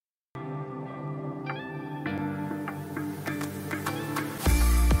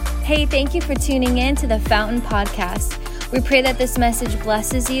Hey, thank you for tuning in to the Fountain Podcast. We pray that this message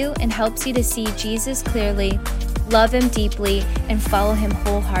blesses you and helps you to see Jesus clearly, love him deeply, and follow him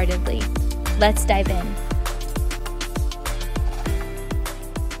wholeheartedly. Let's dive in.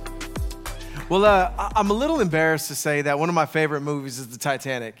 Well, I'm a little embarrassed to say that one of my favorite movies is the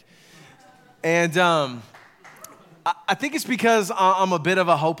Titanic. And I think it's because I'm a bit of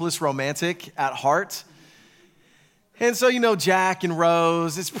a hopeless romantic at heart. And so, Jack and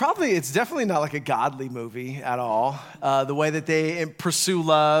Rose, it's definitely not like a godly movie at all. The way that they pursue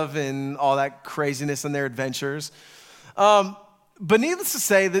love and all that craziness in their adventures. But needless to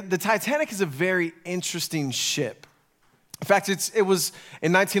say, the Titanic is a very interesting ship. In fact, it was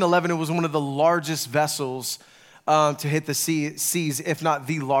in 1911, it was one of the largest vessels to hit the seas, if not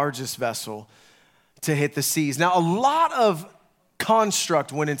the largest vessel to hit the seas. Now, a lot of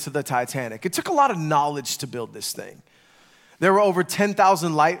construct went into the Titanic. It took a lot of knowledge to build this thing. There were over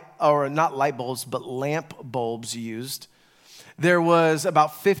 10,000 lamp bulbs used. There was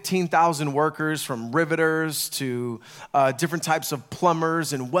about 15,000 workers, from riveters to different types of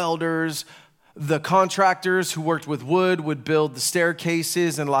plumbers and welders. The contractors who worked with wood would build the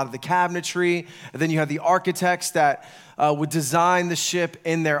staircases and a lot of the cabinetry. And then you had the architects that would design the ship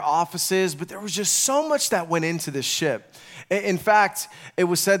in their offices. But there was just so much that went into this ship. In fact, it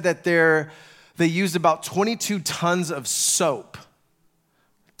was said that they used about 22 tons of soap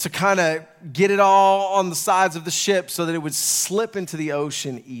to kind of get it all on the sides of the ship so that it would slip into the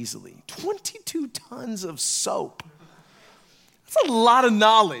ocean easily. 22 tons of soap. That's a lot of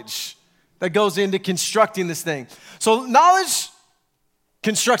knowledge that goes into constructing this thing. So knowledge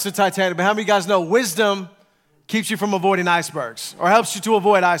constructs the Titanic, but how many of you guys know wisdom keeps you from avoiding icebergs or helps you to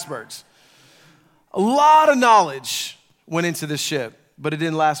avoid icebergs? A lot of knowledge went into this ship, but it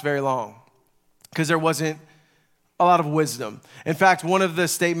didn't last very long because there wasn't a lot of wisdom. In fact, one of the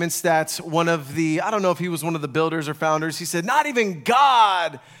statements that I don't know if he was one of the builders or founders, he said, not even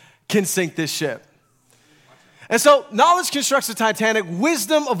God can sink this ship. And so knowledge constructs the Titanic,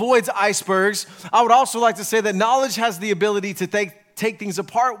 wisdom avoids icebergs. I would also like to say that knowledge has the ability to take things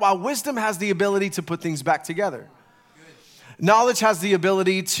apart, while wisdom has the ability to put things back together. Knowledge has the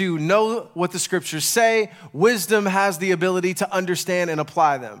ability to know what the scriptures say. Wisdom has the ability to understand and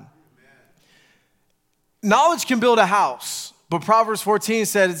apply them. Knowledge can build a house, but Proverbs 14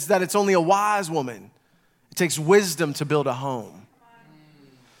 says that it's only a wise woman. It takes wisdom to build a home.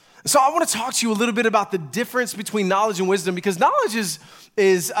 So I want to talk to you a little bit about the difference between knowledge and wisdom, because knowledge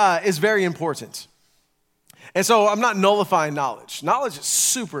is very important. And so I'm not nullifying knowledge. Knowledge is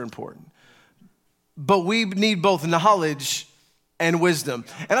super important. But we need both knowledge and wisdom.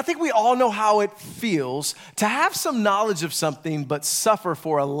 And I think we all know how it feels to have some knowledge of something but suffer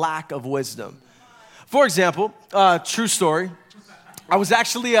for a lack of wisdom. For example, true story. I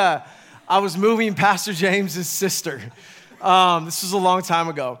was moving Pastor James's sister. This was a long time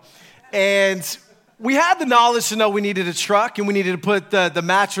ago. And we had the knowledge to know we needed a truck and we needed to put the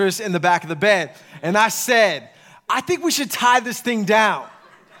mattress in the back of the bed. And I said, I think we should tie this thing down.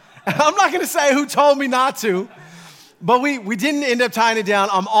 And I'm not going to say who told me not to, but we didn't end up tying it down.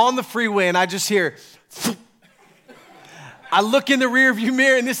 I'm on the freeway and I just hear, I look in the rear view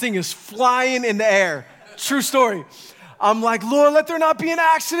mirror and this thing is flying in the air. True story. I'm like, Lord, let there not be an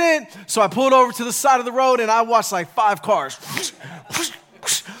accident. So I pulled over to the side of the road and I watched like 5 cars.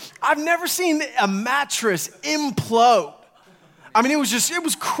 I've never seen a mattress implode. I mean, it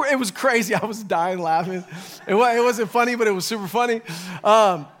was crazy. I was dying laughing. It wasn't funny, but it was super funny.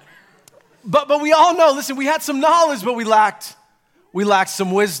 But we all know, listen, we had some knowledge, but we lacked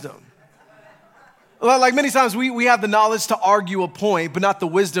some wisdom. Like many times we have the knowledge to argue a point, but not the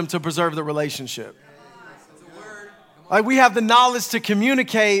wisdom to preserve the relationship. Like we have the knowledge to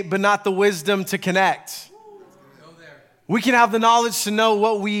communicate, but not the wisdom to connect. We can have the knowledge to know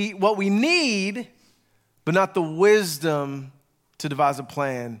what we need, but not the wisdom to devise a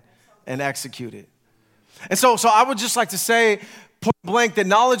plan and execute it. And so I would just like to say, point blank, that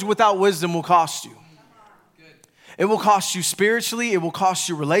knowledge without wisdom will cost you. It will cost you spiritually. It will cost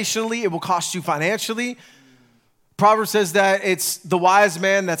you relationally. It will cost you financially. Proverbs says that it's the wise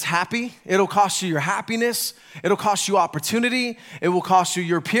man that's happy. It'll cost you your happiness. It'll cost you opportunity. It will cost you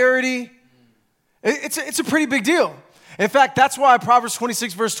your purity. It's a pretty big deal. In fact, that's why Proverbs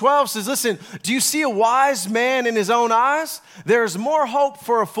 26 verse 12 says, listen, do you see a wise man in his own eyes? There is more hope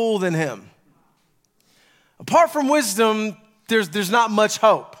for a fool than him. Apart from wisdom, there's not much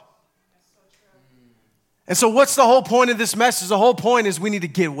hope. And so what's the whole point of this message? The whole point is we need to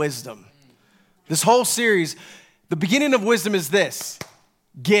get wisdom. This whole series, the beginning of wisdom is this: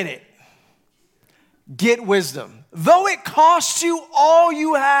 get it. get wisdom. Though it costs you all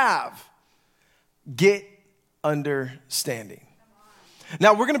you have, get understanding.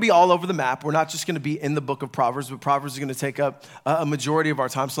 Now, we're going to be all over the map. We're not just going to be in the book of Proverbs, but Proverbs is going to take up a majority of our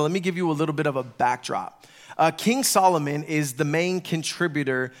time. So let me give you a little bit of a backdrop. King Solomon is the main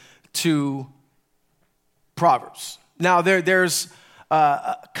contributor to Proverbs. Now, there's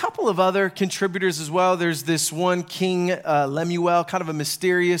a couple of other contributors as well. There's this one King Lemuel, kind of a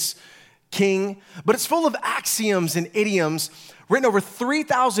mysterious king, but it's full of axioms and idioms written over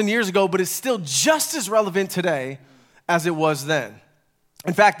 3,000 years ago, but it's still just as relevant today as it was then.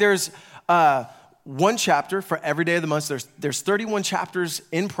 In fact, there's one chapter for every day of the month. There's 31 chapters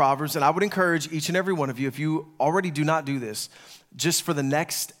in Proverbs, and I would encourage each and every one of you, if you already do not do this, just for the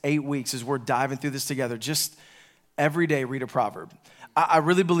next 8 weeks as we're diving through this together, just every day read a proverb. I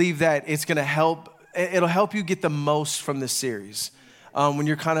really believe that it's going to help. It'll help you get the most from this series. When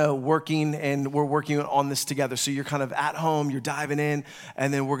you're kind of working and we're working on this together. So you're kind of at home, you're diving in,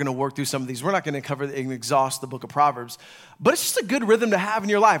 and then we're going to work through some of these. We're not going to cover and exhaust the book of Proverbs, but it's just a good rhythm to have in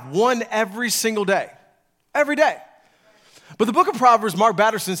your life. One every single day, every day. But the book of Proverbs, Mark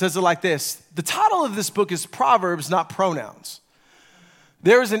Batterson says it like this. The title of this book is Proverbs, not pronouns.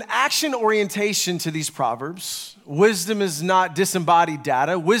 There is an action orientation to these Proverbs. Wisdom is not disembodied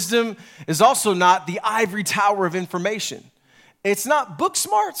data. Wisdom is also not the ivory tower of information. It's not book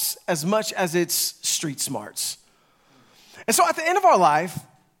smarts as much as it's street smarts. And so at the end of our life,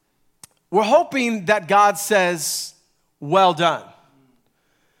 we're hoping that God says, well done.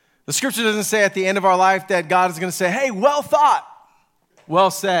 The scripture doesn't say at the end of our life that God is going to say, hey, well thought,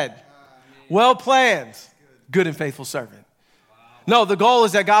 well said, well planned, good and faithful servant. No, the goal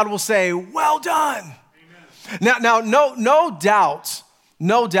is that God will say, well done. Now, no doubt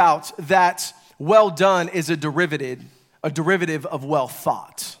that well done is a derivative of well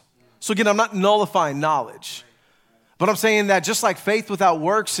thought. So again, I'm not nullifying knowledge, but I'm saying that just like faith without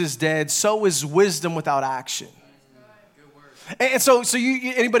works is dead, so is wisdom without action. And so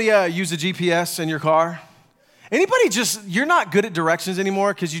you anybody use a GPS in your car? Anybody you're not good at directions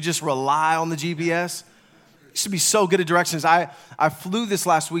anymore because you just rely on the GPS? You used to be so good at directions. I flew this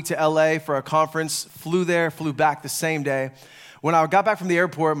last week to LA for a conference, flew back the same day. When I got back from the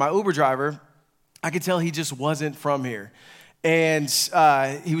airport, my Uber driver, I could tell he just wasn't from here. And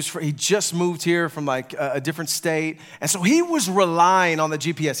he just moved here from like a different state. And so he was relying on the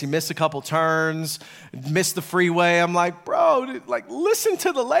GPS. He missed a couple turns, missed the freeway. I'm like, bro, like listen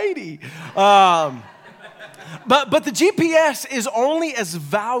to the lady. But the GPS is only as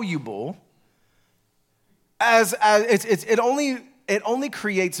valuable as it only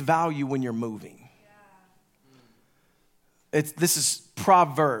creates value when you're moving. This is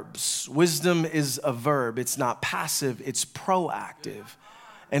Proverbs. Wisdom is a verb. It's not passive, it's proactive.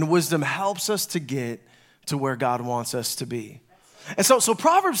 And wisdom helps us to get to where God wants us to be. And so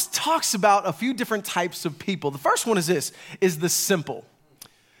Proverbs talks about a few different types of people. The first one is the simple.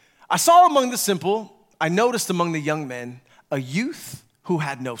 I saw among the simple, I noticed among the young men, a youth who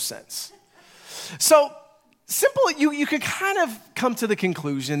had no sense. So simple, you could kind of come to the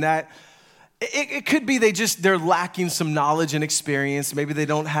conclusion that it could be they're lacking some knowledge and experience. Maybe they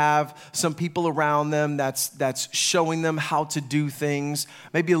don't have some people around them that's showing them how to do things.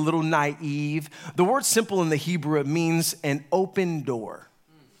 Maybe a little naive. The word simple in the Hebrew, it means an open door.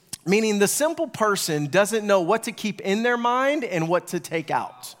 Meaning the simple person doesn't know what to keep in their mind and what to take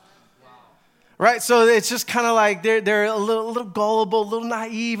out. Right? So it's just kind of like they're a little gullible, a little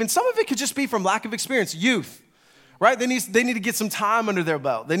naive. And some of it could just be from lack of experience, youth. Right? They need to get some time under their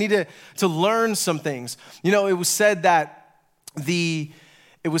belt. They need to learn some things. You know, it was said that in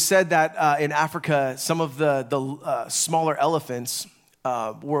Africa, some of the smaller elephants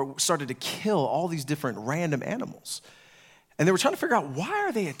started to kill all these different random animals. And they were trying to figure out, why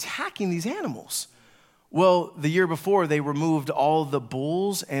are they attacking these animals? Well, the year before, they removed all the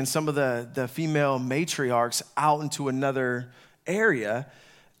bulls and some of the female matriarchs out into another area.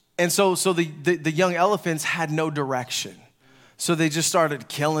 And so the young elephants had no direction. So they just started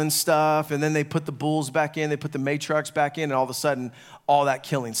killing stuff, and then they put the bulls back in, they put the matriarchs back in, and all of a sudden, all that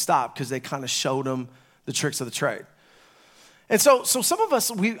killing stopped because they kind of showed them the tricks of the trade. And so some of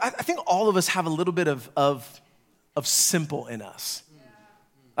us, I think all of us have a little bit of simple in us.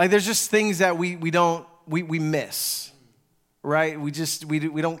 Like there's just things that we miss, right? We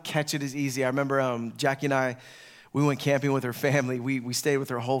don't catch it as easy. I remember Jackie and I, we went camping with her family. We stayed with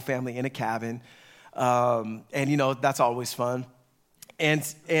her whole family in a cabin. And you know, that's always fun. And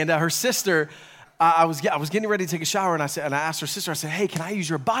her sister, I was getting ready to take a shower, and I asked her sister, I said, hey, can I use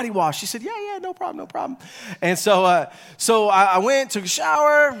your body wash? She said, yeah, no problem. And so I went, took a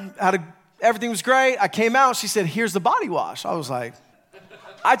shower, had Everything was great. I came out. She said, here's the body wash. I was like,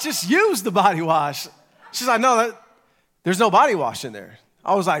 I just used the body wash. She's like, no, there's no body wash in there.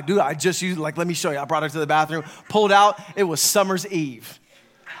 I was like, dude, I just used, like, let me show you. I brought her to the bathroom, pulled out. It was summer's eve.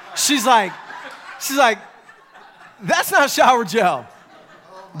 She's like, that's not shower gel.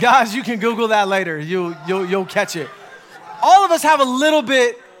 Guys, you can Google that later. You'll catch it. All of us have a little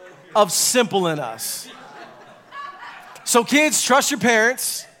bit of simple in us. So kids, trust your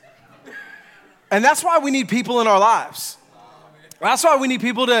parents. And that's why we need people in our lives. That's why we need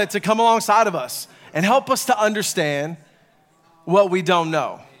people to come alongside of us and help us to understand what we don't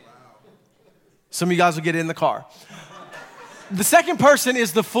know. Some of you guys will get in the car. The second person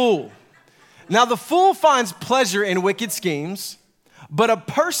is the fool. Now, the fool finds pleasure in wicked schemes, but a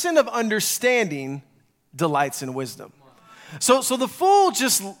person of understanding delights in wisdom. So the fool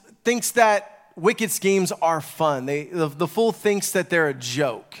just thinks that wicked schemes are fun. The fool thinks that they're a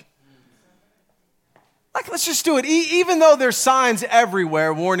joke. Like, let's just do it. Even though there's signs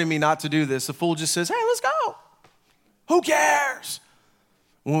everywhere warning me not to do this, the fool just says, hey, let's go. Who cares?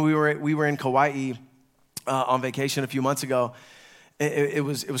 When we were in Kauai on vacation a few months ago, it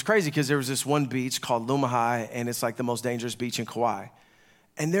was crazy because there was this one beach called Lumahai, and it's like the most dangerous beach in Kauai.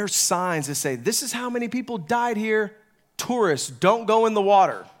 And there's signs that say, this is how many people died here. Tourists, don't go in the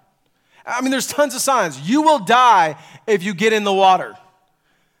water. I mean, there's tons of signs. You will die if you get in the water.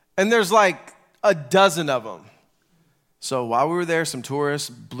 And there's like a dozen of them. So while we were there, some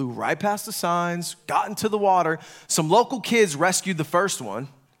tourists blew right past the signs, got into the water. Some local kids rescued the first one.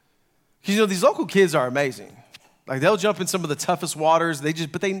 Because, you know, these local kids are amazing. Like, they'll jump in some of the toughest waters.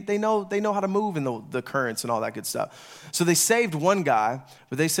 But they know how to move in the currents and all that good stuff. So they saved one guy,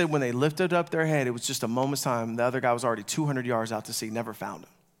 but they said when they lifted up their head, it was just a moment's time. The other guy was already 200 yards out to sea, never found him.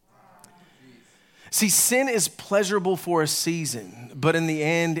 See, sin is pleasurable for a season, but in the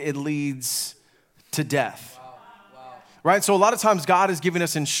end, it leads to death. Right? So a lot of times God is giving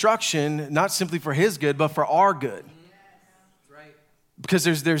us instruction, not simply for his good, but for our good. Because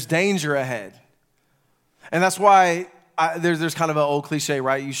there's danger ahead. And that's why there's kind of an old cliche,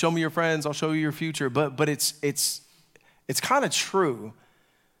 right? You show me your friends, I'll show you your future. But it's kind of true.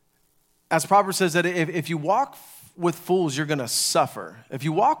 As Proverbs says that if you walk with fools, you're going to suffer. If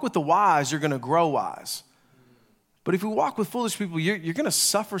you walk with the wise, you're going to grow wise. But if you walk with foolish people, you're going to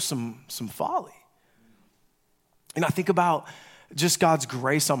suffer some folly. And I think about just God's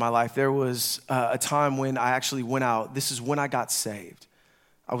grace on my life. There was a time when I actually went out. This is when I got saved.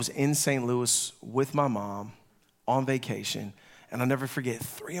 I was in St. Louis with my mom on vacation. And I'll never forget,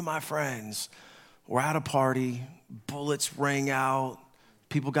 3 of my friends were at a party. Bullets rang out.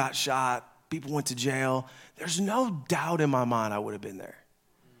 People got shot. People went to jail. There's no doubt in my mind I would have been there.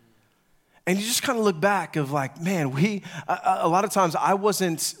 And you just kind of look back of like, man, a lot of times I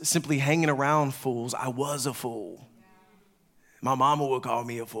wasn't simply hanging around fools. I was a fool. My mama would call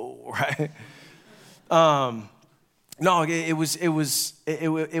me a fool, right? No, it was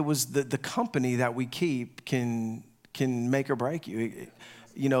the company that we keep can make or break you.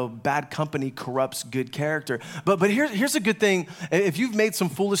 You know, bad company corrupts good character. But here's a good thing. If you've made some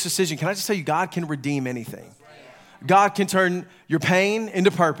foolish decision, can I just tell you, God can redeem anything. God can turn your pain into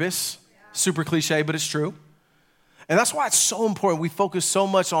purpose. Super cliche, but it's true. And that's why it's so important. We focus so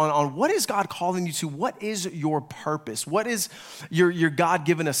much on what is God calling you to? What is your purpose? What is your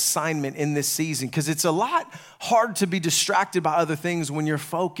God-given assignment in this season? Because it's a lot hard to be distracted by other things when you're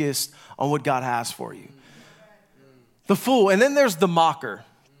focused on what God has for you. The fool. And then there's the mocker.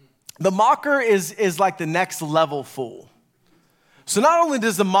 The mocker is like the next level fool. So not only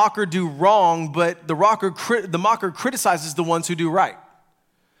does the mocker do wrong, but the mocker criticizes the ones who do right.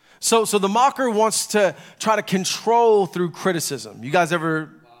 So the mocker wants to try to control through criticism. You guys ever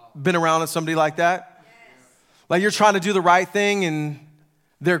been around somebody like that? Yes. Like you're trying to do the right thing and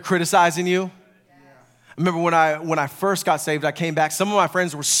they're criticizing you? Yeah. I remember when I first got saved, I came back. Some of my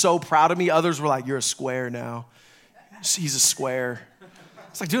friends were so proud of me. Others were like, you're a square now. He's a square.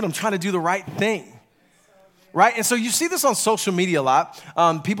 It's like, dude, I'm trying to do the right thing. Right? And so you see this on social media a lot.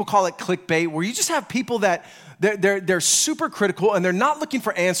 People call it clickbait, where you just have people that they're super critical and they're not looking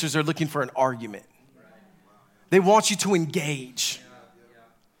for answers. They're looking for an argument. They want you to engage.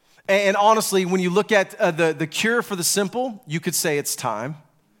 And honestly, when you look at the cure for the simple, you could say it's time.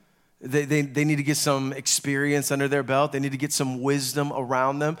 They need to get some experience under their belt. They need to get some wisdom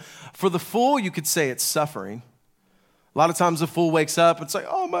around them. For the fool, you could say it's suffering. A lot of times the fool wakes up, it's like,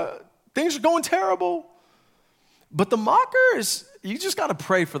 oh, things are going terrible. But the mocker you just got to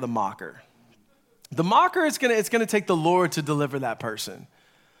pray for the mocker. The mocker, it's going to take the Lord to deliver that person.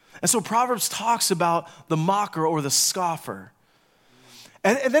 And so Proverbs talks about the mocker or the scoffer.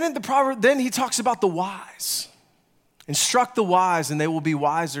 And then in the proverb, then he talks about the wise. Instruct the wise and they will be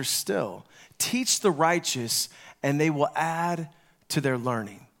wiser still. Teach the righteous and they will add to their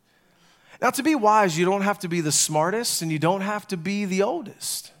learning. Now, to be wise, you don't have to be the smartest and you don't have to be the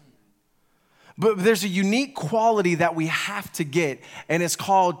oldest. But there's a unique quality that we have to get, and it's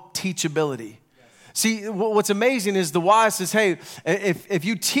called teachability. See, what's amazing is the wise says, hey, if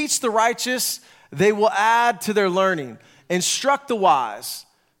you teach the righteous, they will add to their learning. Instruct the wise,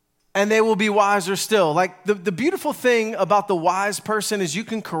 and they will be wiser still. Like the beautiful thing about the wise person is you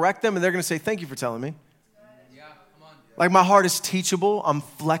can correct them, and they're going to say, thank you for telling me. Yeah, come on. Like my heart is teachable. I'm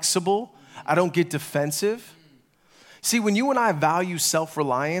flexible. I don't get defensive. See, when you and I value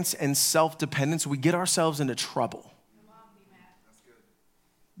self-reliance and self-dependence, we get ourselves into trouble.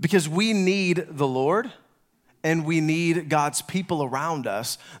 Because we need the Lord and we need God's people around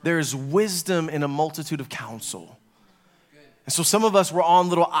us. There is wisdom in a multitude of counsel. And so some of us were on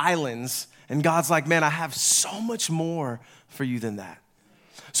little islands and God's like, man, I have so much more for you than that.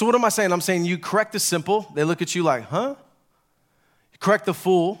 So what am I saying? I'm saying you correct the simple. They look at you like, huh? You correct the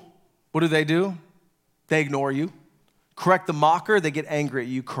fool. What do? They ignore you. Correct the mocker, they get angry at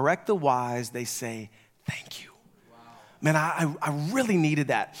you. Correct the wise, they say, thank you. Wow. Man, I really needed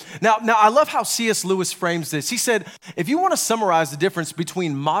that. Now, I love how C.S. Lewis frames this. He said, if you want to summarize the difference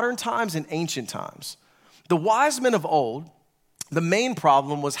between modern times and ancient times, the wise men of old, the main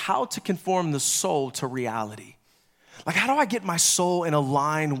problem was how to conform the soul to reality. Like, how do I get my soul in a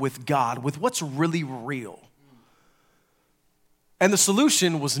line with God, with what's really real? And the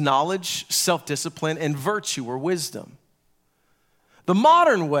solution was knowledge, self-discipline, and virtue or wisdom. The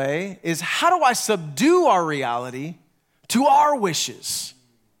modern way is how do I subdue our reality to our wishes?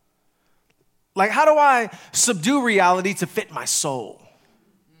 Like, how do I subdue reality to fit my soul?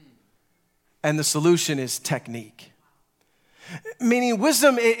 And the solution is technique. Meaning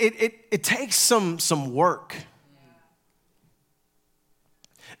wisdom, it takes some work.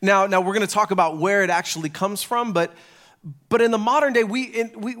 Now we're going to talk about where it actually comes from, but in the modern day,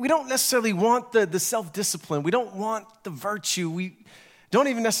 we don't necessarily want the self-discipline. We don't want the virtue. We don't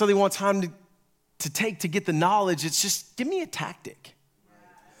even necessarily want time to take to get the knowledge. It's just, give me a tactic.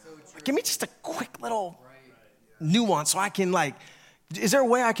 Give me just a quick little nuance so I can is there a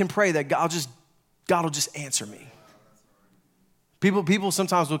way I can pray that God will just answer me? People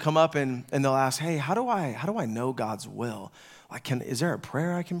sometimes will come up and they'll ask, hey, how do I know God's will? Is there a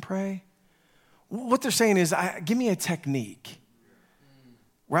prayer I can pray? What they're saying is, give me a technique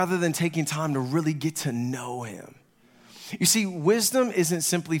rather than taking time to really get to know him. You see, wisdom isn't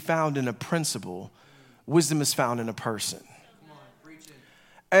simply found in a principle. Wisdom is found in a person.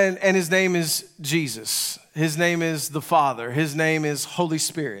 And his name is Jesus. His name is the Father. His name is Holy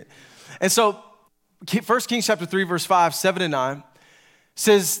Spirit. And so 1 Kings chapter 3, verse 5, 7 and 9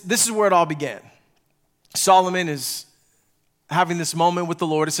 says, this is where it all began. Solomon is having this moment with the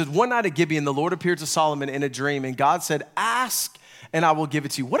Lord. It says, one night at Gibeon, the Lord appeared to Solomon in a dream, and God said, ask, and I will give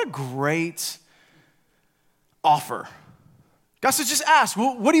it to you. What a great offer. God said, just ask.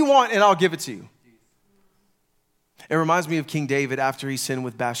 Well, what do you want, and I'll give it to you. It reminds me of King David after he sinned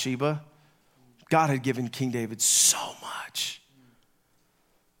with Bathsheba. God had given King David so much.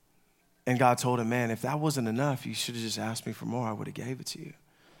 And God told him, man, if that wasn't enough, you should have just asked me for more. I would have gave it to you.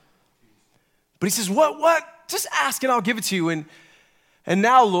 But he says, what? Just ask and I'll give it to you. And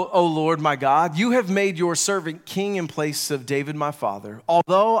now, O Lord, my God, you have made your servant king in place of David, my father,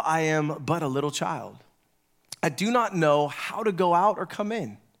 although I am but a little child. I do not know how to go out or come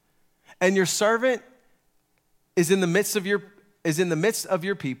in. And your servant is in the midst of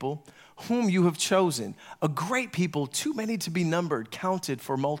your people, whom you have chosen, a great people, too many to be numbered, counted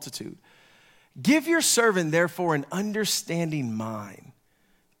for multitude. Give your servant, therefore, an understanding mind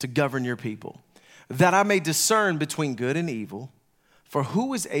to govern your people, that I may discern between good and evil, for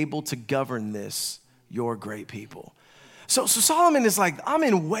who is able to govern this, your great people? So Solomon is like, I'm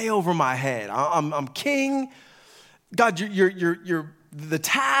in way over my head. I'm king. God, the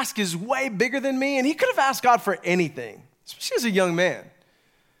task is way bigger than me. And he could have asked God for anything, especially as a young man.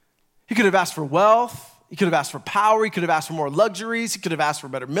 He could have asked for wealth. He could have asked for power. He could have asked for more luxuries. He could have asked for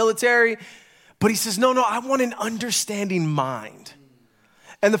better military. But he says, no, I want an understanding mind.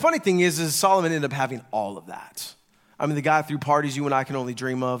 And the funny thing is Solomon ended up having all of that. I mean, the guy threw parties you and I can only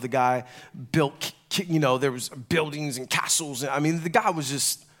dream of. The guy built, there was buildings and castles. I mean, the guy was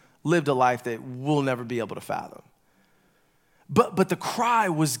just lived a life that we'll never be able to fathom. But the cry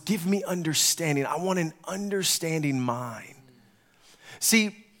was, give me understanding. I want an understanding mind.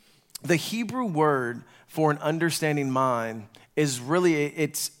 See, the Hebrew word for an understanding mind is really,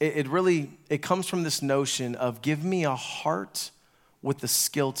 it comes from this notion of give me a heart with the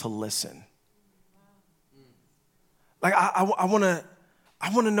skill to listen. Like I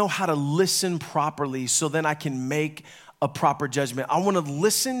want to know how to listen properly so then I can make a proper judgment. I want to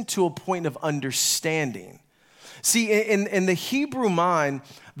listen to a point of understanding. See, in the Hebrew mind,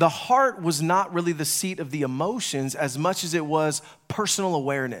 the heart was not really the seat of the emotions as much as it was personal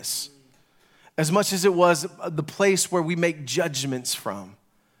awareness, as much as it was the place where we make judgments from,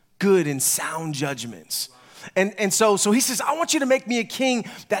 good and sound judgments. And so he says, I want you to make me a king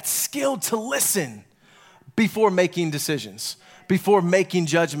that's skilled to listen before making decisions, before making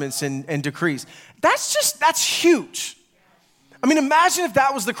judgments and decrees. That's huge. I mean, imagine if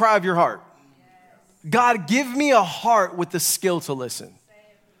that was the cry of your heart. God, give me a heart with the skill to listen.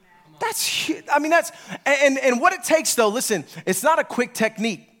 That's huge. I mean, and what it takes though, listen, it's not a quick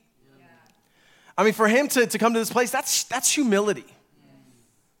technique. I mean, for him to come to this place, that's humility.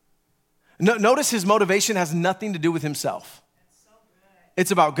 Notice his motivation has nothing to do with himself.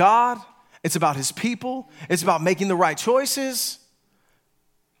 It's about God. It's about his people. It's about making the right choices.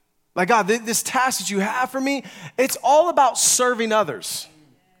 Like, God, this task that you have for me, it's all about serving others.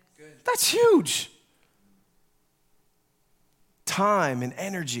 That's huge. Time and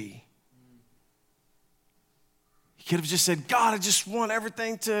energy. He could have just said, God, I just want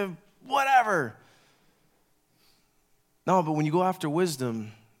everything to whatever. No, but when you go after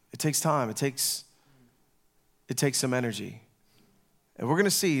wisdom, it takes time. It takes some energy. And we're going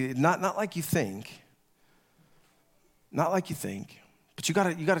to see, not like you think. Not like you think. But you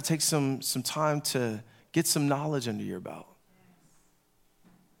got to take some time to get some knowledge under your belt.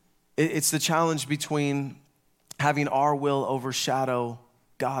 It's the challenge between having our will overshadow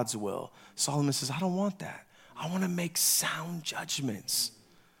God's will. Solomon says, I don't want that. I want to make sound judgments.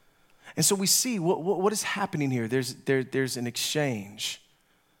 And so we see what is happening here. There's an exchange.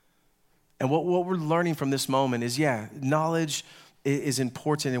 And what we're learning from this moment is, knowledge is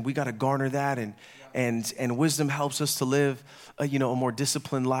important, and we got to garner that, and wisdom helps us to live a more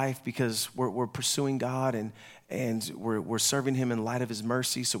disciplined life because we're pursuing God and we're serving him in light of his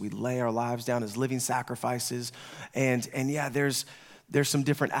mercy. So we lay our lives down as living sacrifices. And there's some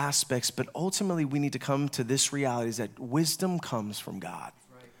different aspects, but ultimately we need to come to this reality is that wisdom comes from God.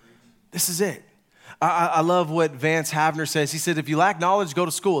 This is it. I love what Vance Havner says. He said, if you lack knowledge, go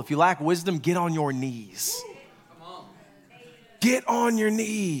to school. If you lack wisdom, get on your knees. Get on your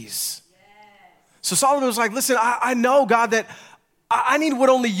knees. So Solomon was like, listen, I know, God, that I need what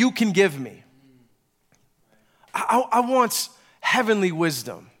only you can give me. I want heavenly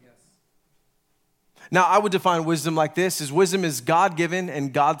wisdom. Now, I would define wisdom like this, is wisdom is God-given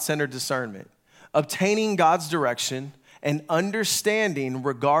and God-centered discernment, obtaining God's direction and understanding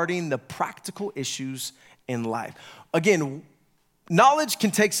regarding the practical issues in life. Again, knowledge can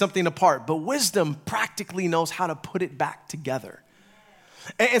take something apart, but wisdom practically knows how to put it back together.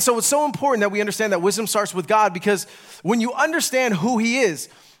 And so it's so important that we understand that wisdom starts with God, because when you understand who he is,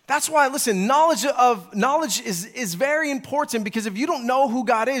 that's why, listen, knowledge is very important, because if you don't know who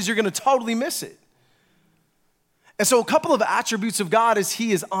God is, you're going to totally miss it. And so a couple of attributes of God is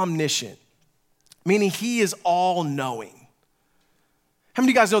he is omniscient, meaning he is all-knowing. How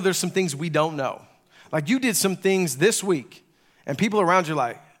many of you guys know there's some things we don't know? Like you did some things this week, and people around you are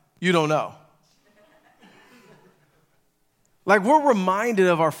like, you don't know. Like we're reminded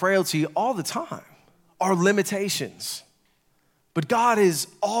of our frailty all the time, our limitations. But God is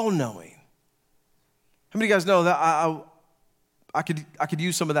all-knowing. How many of you guys know that I could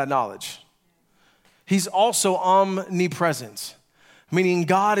use some of that knowledge? He's also omnipresent, meaning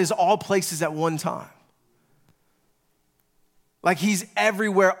God is all places at one time. Like he's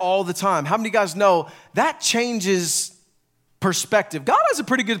everywhere all the time. How many of you guys know that changes perspective? God has a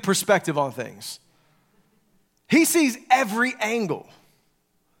pretty good perspective on things. He sees every angle.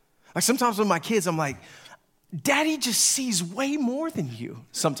 Like sometimes with my kids, I'm like, Daddy just sees way more than you.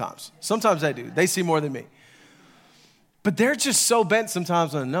 Sometimes they do. They see more than me. But they're just so bent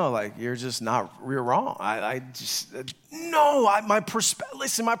sometimes on, no, like you're wrong. My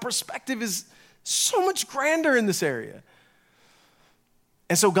perspective is so much grander in this area.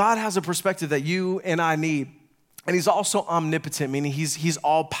 And so God has a perspective that you and I need. And he's also omnipotent, meaning he's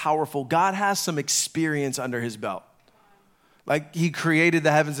all powerful. God has some experience under his belt. Like he created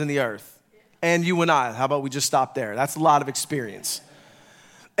the heavens and the earth. And you and I, how about we just stop there? That's a lot of experience.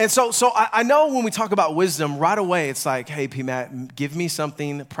 And so I know when we talk about wisdom, right away it's like, hey, P-Matt, give me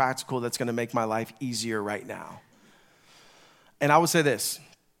something practical that's going to make my life easier right now. And I would say this.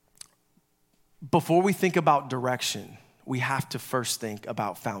 Before we think about direction, we have to first think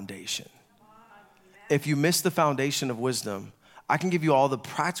about foundation. If you miss the foundation of wisdom, I can give you all the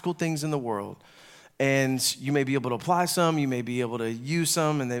practical things in the world, And you may be able to apply some, you may be able to use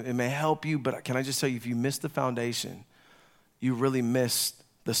some, and it may help you. But can I just tell you, if you miss the foundation, you really miss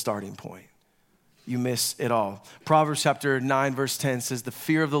the starting point. You miss it all. Proverbs chapter 9, verse 10 says, the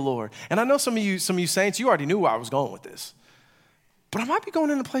fear of the Lord. And I know some of you saints, you already knew where I was going with this. But I might be going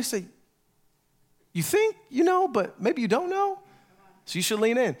in a place that you think you know, but maybe you don't know. So you should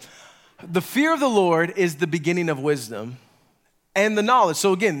lean in. The fear of the Lord is the beginning of wisdom and the knowledge.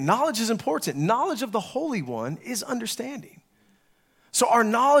 So again, knowledge is important. Knowledge of the Holy One is understanding. So our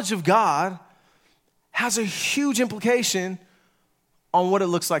knowledge of God has a huge implication on what it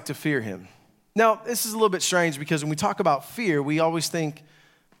looks like to fear him. Now, this is a little bit strange because when we talk about fear, we always think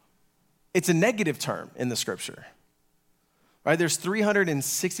it's a negative term in the scripture, right? There's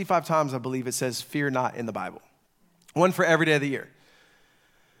 365 times, I believe, it says fear not in the Bible. One for every day of the year.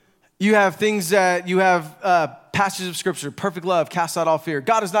 You have things that you have passages of scripture, perfect love, cast out all fear.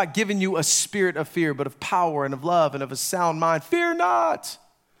 God has not given you a spirit of fear, but of power and of love and of a sound mind. Fear not.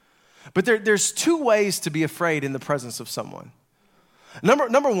 But there's two ways to be afraid in the presence of someone.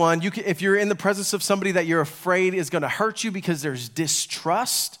 Number one, if you're in the presence of somebody that you're afraid is going to hurt you because there's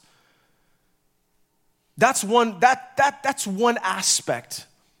distrust, that's one aspect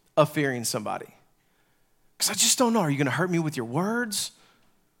of fearing somebody. Because I just don't know. Are you going to hurt me with your words?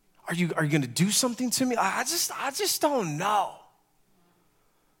 Are you going to do something to me? I just don't know.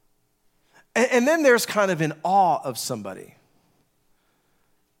 And then there's kind of an awe of somebody.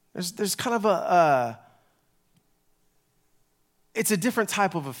 There's kind of it's a different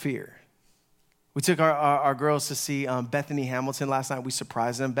type of a fear. We took our girls to see Bethany Hamilton last night. We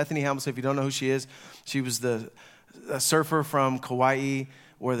surprised them. Bethany Hamilton, if you don't know who she is, she was the surfer from Kauai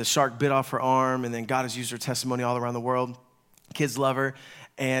where the shark bit off her arm, and then God has used her testimony all around the world. Kids love her.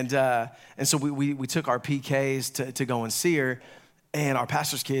 And so we took our PKs to go and see her, and our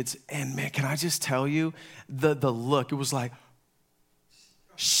pastor's kids. And man, can I just tell you, the look, it was like,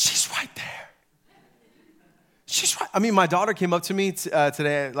 she's right there. She's right. I mean, my daughter came up to me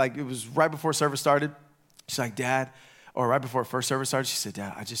today, like it was right before service started. She's like, Dad, or right before first service started, she said,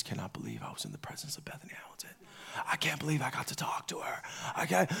 Dad, I just cannot believe I was in the presence of Bethany Hamilton. I can't believe I got to talk to her.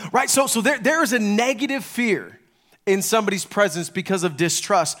 Right, so there is a negative fear in somebody's presence because of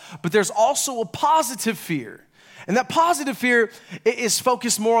distrust, but there's also a positive fear. And that positive fear is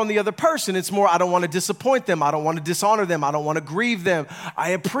focused more on the other person. It's more, I don't want to disappoint them. I don't want to dishonor them. I don't want to grieve them. I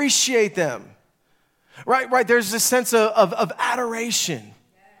appreciate them. Right. There's this sense of adoration.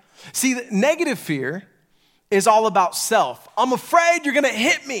 See, the negative fear is all about self. I'm afraid you're going to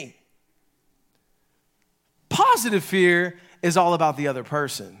hit me. Positive fear is all about the other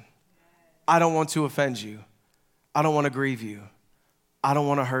person. I don't want to offend you. I don't want to grieve you. I don't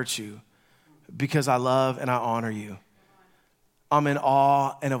want to hurt you because I love and I honor you. I'm in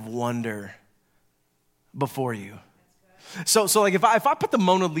awe and of wonder before you. So like if I put the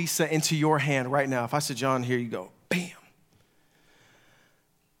Mona Lisa into your hand right now, if I said, John, here you go, bam.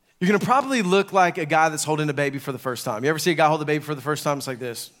 You're going to probably look like a guy that's holding a baby for the first time. You ever see a guy hold a baby for the first time? It's like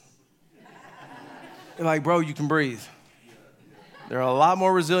this. You're like, bro, you can breathe. They're a lot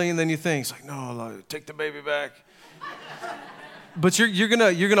more resilient than you think. It's like, no, like, take the baby back. But you're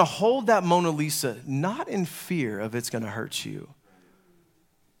gonna hold that Mona Lisa not in fear of it's gonna hurt you,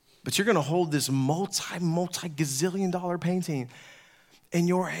 but you're gonna hold this multi-gazillion dollar painting in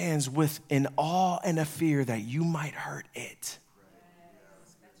your hands with an awe and a fear that you might hurt it.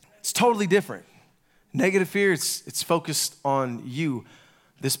 It's totally different. Negative fear, it's focused on you.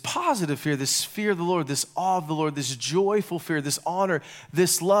 This positive fear, this fear of the Lord, this awe of the Lord, this joyful fear, this honor,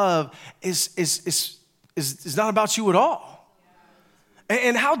 this love is not about you at all.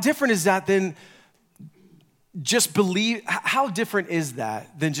 And how different is that than just believe? How different is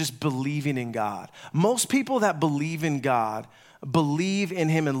that than just believing in God? Most people that believe in God believe in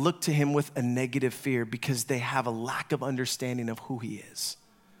him and look to him with a negative fear because they have a lack of understanding of who he is.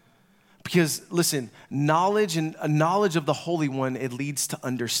 Because listen, knowledge of the Holy One, it leads to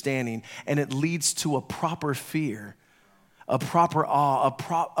understanding, and it leads to a proper fear, a proper awe,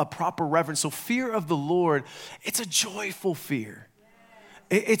 a proper reverence. So fear of the Lord, it's a joyful fear.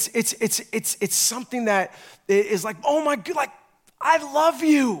 It's something that is like, oh my God, like I love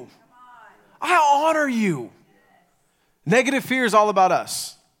you. I honor you. Negative fear is all about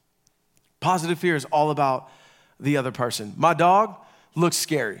us. Positive fear is all about the other person. My dog looks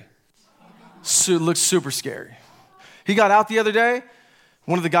scary. Looks super scary. He got out the other day.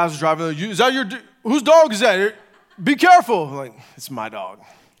 One of the guys was driving. Is that whose dog is that? Be careful. I'm like, it's my dog.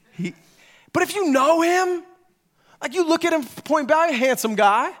 But if you know him, like you look at him, point blank, handsome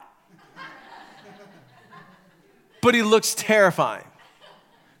guy. But he looks terrifying.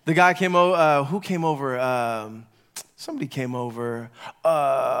 The guy came over, who came over? Somebody came over.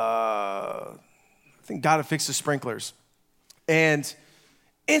 I think God had fixed the sprinklers. And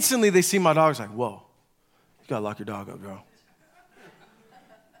instantly they see my dog. It's like, whoa, you gotta lock your dog up, bro.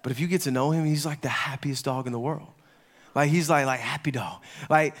 But if you get to know him, he's like the happiest dog in the world. Like he's like happy dog.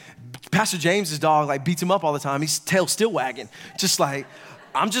 Like Pastor James's dog like beats him up all the time. His tail still wagging. Just like,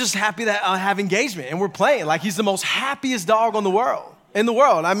 I'm just happy that I have engagement and we're playing. Like he's the most happiest dog in the world.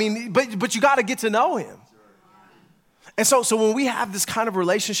 I mean, but you gotta get to know him. And so when we have this kind of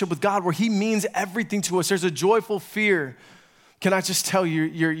relationship with God where he means everything to us, there's a joyful fear. Can I just tell you,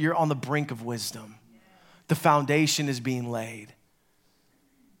 you're on the brink of wisdom. The foundation is being laid.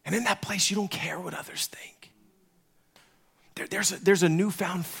 And in that place, you don't care what others think. There's a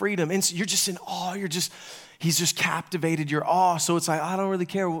newfound freedom. And so you're just in awe. He's just captivated your awe. So it's like, I don't really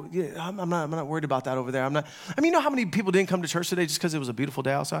care. I'm not worried about that over there. You know how many people didn't come to church today just because it was a beautiful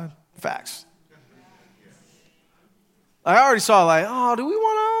day outside? Facts. I already saw like, oh, do we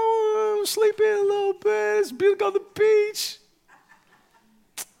want to sleep in a little bit? It's beautiful on the beach.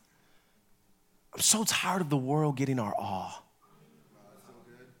 I'm so tired of the world getting our awe,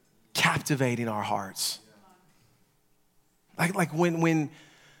 captivating our hearts. Like when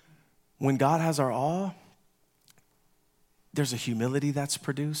God has our awe, there's a humility that's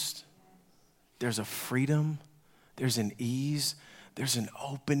produced. There's a freedom. There's an ease. There's an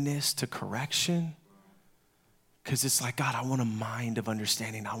openness to correction. Because it's like, God, I want a mind of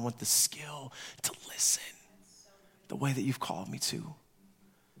understanding. I want the skill to listen the way that you've called me to.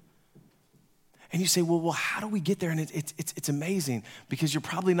 And you say, well, how do we get there? And it's amazing because you're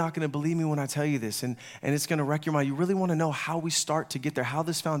probably not going to believe me when I tell you this. And it's going to wreck your mind. You really want to know how we start to get there, how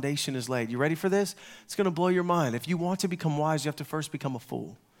this foundation is laid. You ready for this? It's going to blow your mind. If you want to become wise, you have to first become a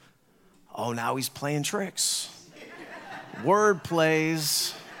fool. Oh, now he's playing tricks. Word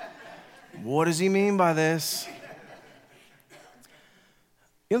plays. What does he mean by this?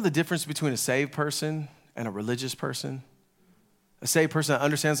 You know the difference between a saved person and a religious person? A saved person that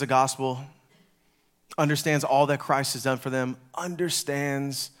understands the gospel, understands all that Christ has done for them,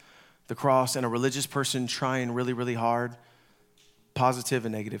 understands the cross, and a religious person trying really, really hard, positive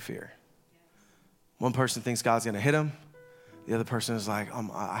and negative fear. One person thinks God's going to hit him. The other person is like,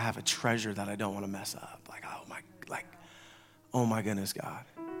 I have a treasure that I don't want to mess up. Oh my goodness, God.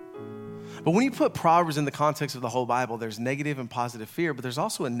 But when you put Proverbs in the context of the whole Bible, there's negative and positive fear, but there's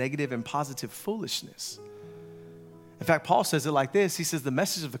also a negative and positive foolishness. In fact, Paul says it like this. He says, the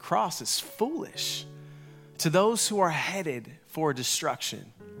message of the cross is foolish to those who are headed for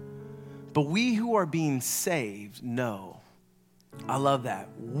destruction. But we who are being saved know. I love that.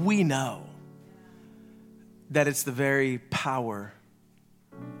 We know that it's the very power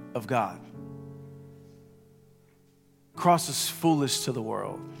of God. Cross is foolish to the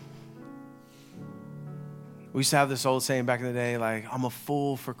world. We used to have this old saying back in the day, like, I'm a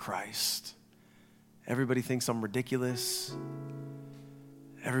fool for Christ. Everybody thinks I'm ridiculous.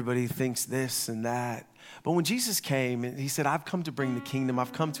 Everybody thinks this and that. But when Jesus came, he said, I've come to bring the kingdom.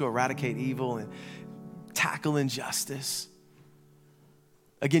 I've come to eradicate evil and tackle injustice.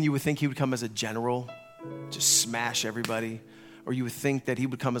 Again, you would think he would come as a general, just smash everybody. Or you would think that he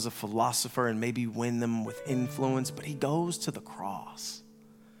would come as a philosopher and maybe win them with influence. But he goes to the cross.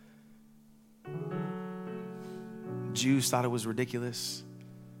 Jews thought it was ridiculous.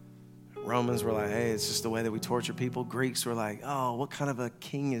 Romans were like, hey, it's just the way that we torture people. Greeks were like, oh, what kind of a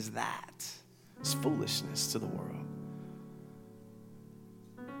king is that? It's foolishness to the world.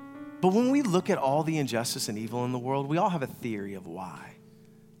 But when we look at all the injustice and evil in the world, we all have a theory of why.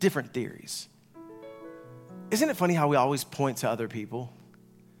 Different theories. Isn't it funny how we always point to other people?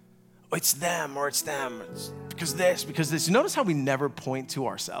 It's them or it's them. It's because this. You notice how we never point to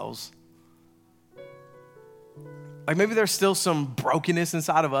ourselves? Like maybe there's still some brokenness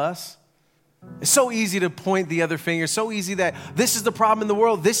inside of us. It's so easy to point the other finger. So easy that this is the problem in the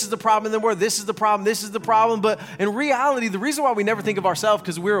world. This is the problem in the world. This is the problem. This is the problem. But in reality, the reason why we never think of ourselves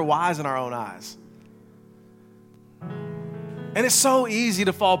because we're wise in our own eyes. And it's so easy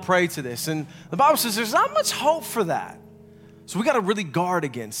to fall prey to this. And the Bible says there's not much hope for that. So we got to really guard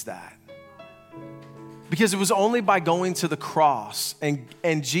against that. Because it was only by going to the cross and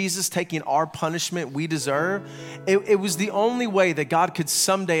Jesus taking our punishment we deserve, it was the only way that God could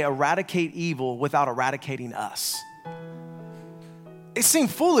someday eradicate evil without eradicating us. It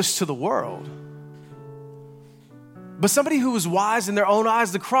seemed foolish to the world. But somebody who was wise in their own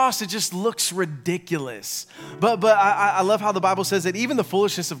eyes, the cross, it just looks ridiculous. But I love how the Bible says that even the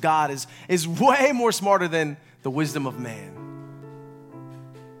foolishness of God is way more smarter than the wisdom of man.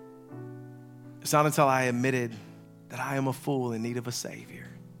 It's not until I admitted that I am a fool in need of a Savior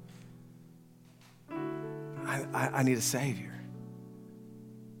I need a Savior.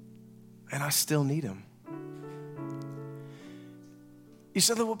 And I still need him. You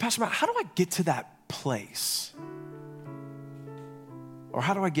said, well, Pastor Matt, how do I get to that place? Or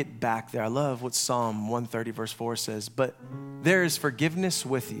how do I get back there? I love what Psalm 130 verse 4 says, but there is forgiveness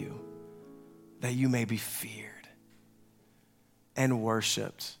with you that you may be feared and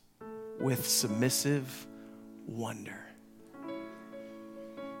worshiped with submissive wonder.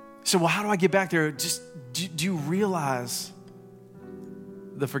 So, well, how do I get back there? Just, do you realize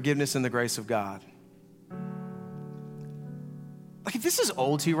the forgiveness and the grace of God? Like, if this is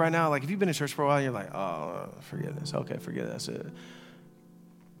old to you right now, like if you've been in church for a while, you're like, oh, forgiveness. Okay, forgiveness.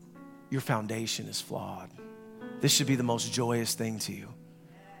 Your foundation is flawed. This should be the most joyous thing to you.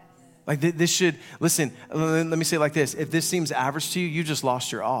 Like this should, listen, let me say it like this. If this seems average to you, you just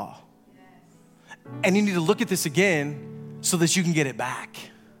lost your awe. And you need to look at this again so that you can get it back.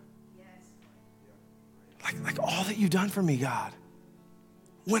 Like all that you've done for me, God,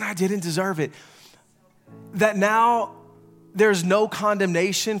 when I didn't deserve it. That now there's no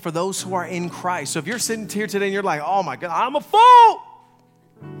condemnation for those who are in Christ. So if you're sitting here today and you're like, oh my God, I'm a fool.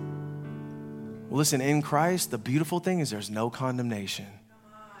 Well, listen, in Christ, the beautiful thing is there's no condemnation,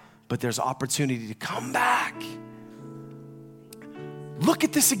 but there's opportunity to come back. Look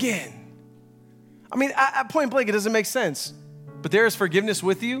at this again. I mean, at point blank, it doesn't make sense, but there is forgiveness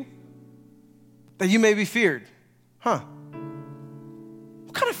with you that you may be feared. Huh?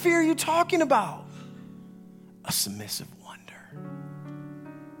 What kind of fear are you talking about? A submissive wonder.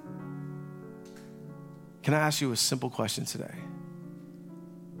 Can I ask you a simple question today?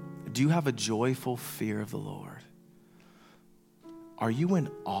 Do you have a joyful fear of the Lord? Are you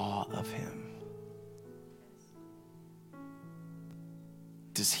in awe of him?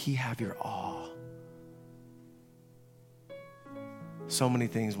 Does he have your awe? So many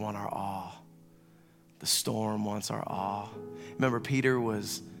things want our awe. The storm wants our awe. Remember, Peter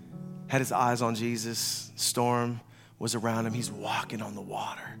had his eyes on Jesus. Storm was around him. He's walking on the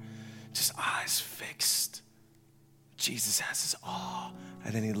water, just eyes fixed. Jesus has his awe.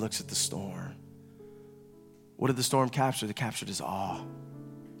 And then he looks at the storm. What did the storm capture? It captured his awe.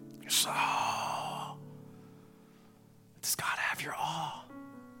 His awe. Does God have your awe?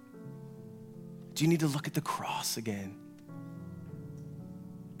 Do you need to look at the cross again?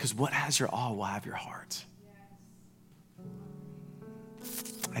 Because what has your awe will have your heart.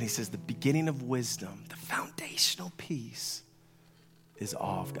 And he says the beginning of wisdom, the foundational piece is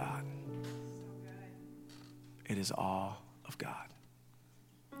awe of God. It is awe of God.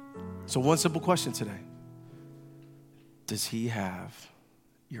 So one simple question today. Does he have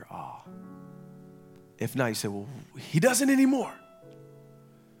your awe? If not, you say, well, he doesn't anymore.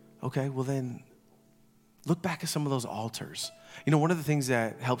 Okay, well then look back at some of those altars. You know, one of the things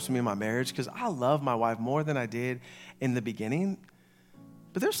that helps me in my marriage, because I love my wife more than I did in the beginning,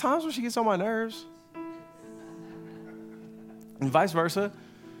 but there's times when she gets on my nerves. And vice versa.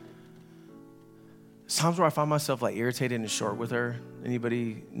 There's times where I find myself like irritated and short with her.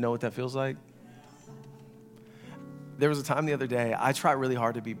 Anybody know what that feels like? There was a time the other day, I tried really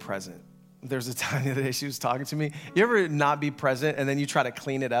hard to be present. There was a time the other day she was talking to me. You ever not be present and then you try to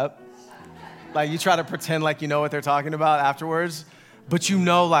clean it up? Like you try to pretend like you know what they're talking about afterwards, but you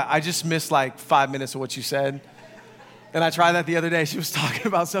know, like I just missed like 5 minutes of what you said. And I tried that the other day. She was talking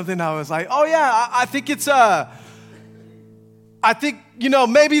about something. I was like, oh yeah, I think it's,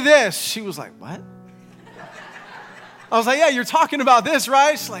 maybe this. She was like, what? I was like, yeah, you're talking about this,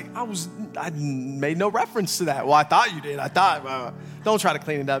 right? She's like, I made no reference to that. Well, I thought you did. Don't try to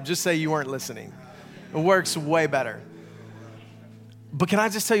clean it up. Just say you weren't listening. It works way better. But can I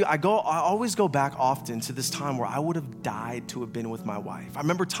just tell you, I always go back often to this time where I would have died to have been with my wife. I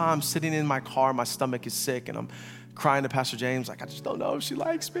remember times sitting in my car, my stomach is sick, and I'm crying to Pastor James, like, I just don't know if she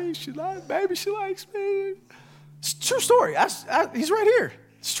likes me. Maybe she likes me. It's a true story. He's right here.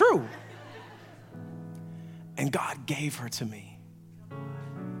 It's true. And God gave her to me.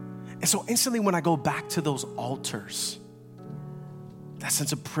 And so instantly when I go back to those altars, that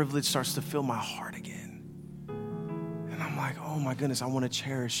sense of privilege starts to fill my heart again. And I'm like, oh my goodness, I want to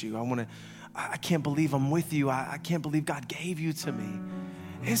cherish you. I can't believe I'm with you. I can't believe God gave you to me.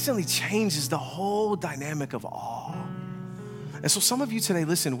 It instantly changes the whole dynamic of awe. And so some of you today,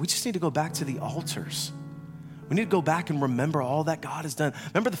 listen, we just need to go back to the altars. We need to go back and remember all that God has done.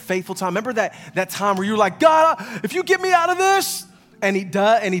 Remember the faithful time. Remember that time where you were like, God, if you get me out of this, and he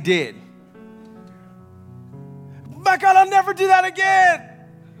did. My God, I'll never do that again.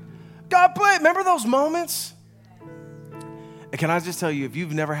 God, please. Remember those moments? And can I just tell you, if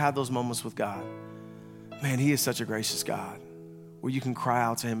you've never had those moments with God, man, he is such a gracious God where you can cry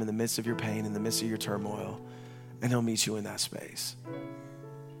out to him in the midst of your pain, in the midst of your turmoil. And he'll meet you in that space.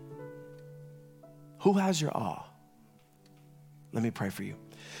 Who has your awe? Let me pray for you.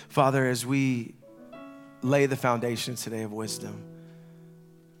 Father, as we lay the foundation today of wisdom,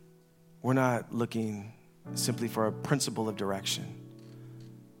 we're not looking simply for a principle of direction.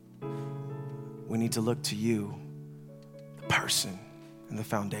 We need to look to you, the person and the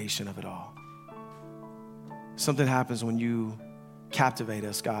foundation of it all. Something happens when you captivate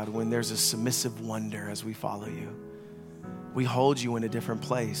us, God, when there's a submissive wonder as we follow you. We hold you in a different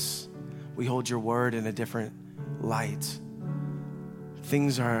place. We hold your word in a different light.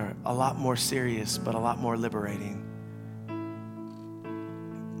 Things are a lot more serious, but a lot more liberating.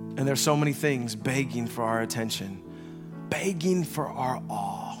 And there's so many things begging for our attention, begging for our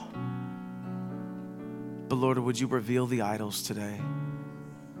awe. But Lord, would you reveal the idols today?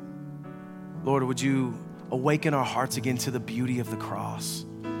 Lord, would you awaken our hearts again to the beauty of the cross?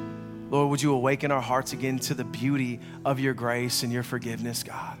 Lord, would you awaken our hearts again to the beauty of your grace and your forgiveness,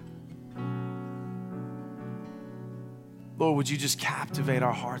 God? Lord, would you just captivate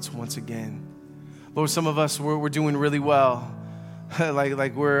our hearts once again? Lord, some of us, we're doing really well.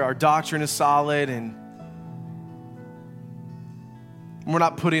 like our doctrine is solid and we're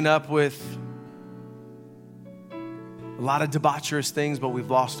not putting up with a lot of debaucherous things, but we've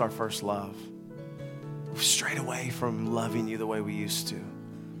lost our first love. We've strayed away from loving you the way we used to.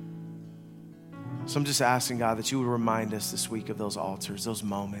 So I'm just asking, God, that you would remind us this week of those altars, those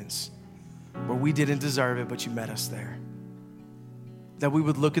moments where we didn't deserve it, but you met us there. That we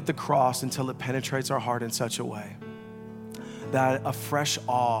would look at the cross until it penetrates our heart in such a way that a fresh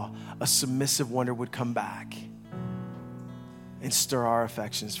awe, a submissive wonder would come back and stir our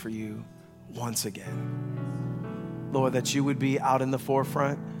affections for you once again. Lord, that you would be out in the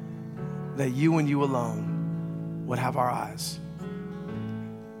forefront, that you and you alone would have our eyes.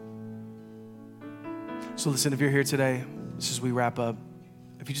 So listen, if you're here today, just as we wrap up,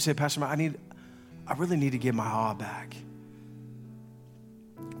 if you just say, Pastor Mike, I really need to get my awe back.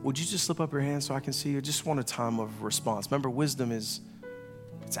 Would you just slip up your hand so I can see you? Just want a time of response. Remember, wisdom it's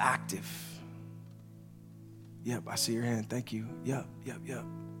active. Yep, I see your hand. Thank you. Yep.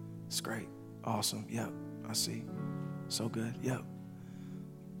 It's great. Awesome. Yep, I see. So good. Yep.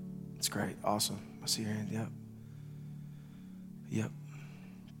 It's great. Awesome. I see your hand. Yep.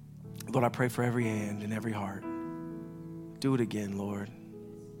 Lord, I pray for every hand and every heart. Do it again, Lord.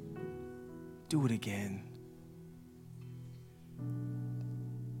 Do it again.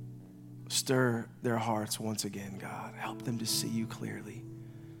 Stir their hearts once again, God. Help them to see you clearly,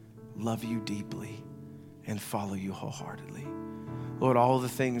 love you deeply, and follow you wholeheartedly. Lord, all the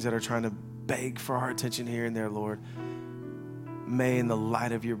things that are trying to beg for our attention here and there, Lord, may in the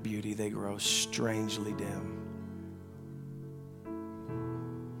light of your beauty they grow strangely dim.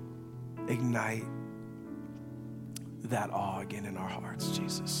 Ignite that awe again in our hearts,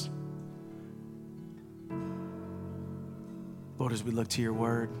 Jesus. Lord, as we look to your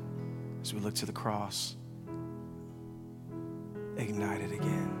word, as we look to the cross, ignite it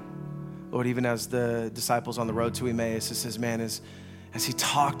again. Lord, even as the disciples on the road to Emmaus, it says, man, as he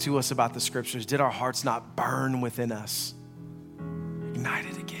talked to us about the scriptures, did our hearts not burn within us? Ignite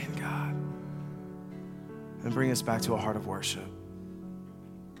it again, God. And bring us back to a heart of worship.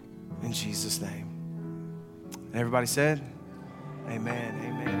 In Jesus' name. And everybody said, amen,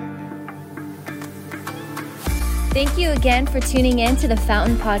 amen, amen. Thank you again for tuning in to the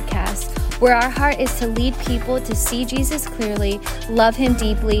Fountain Podcast, where our heart is to lead people to see Jesus clearly, love him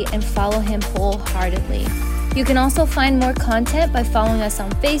deeply, and follow him wholeheartedly. You can also find more content by following us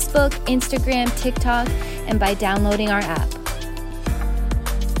on Facebook, Instagram, TikTok, and by downloading our app.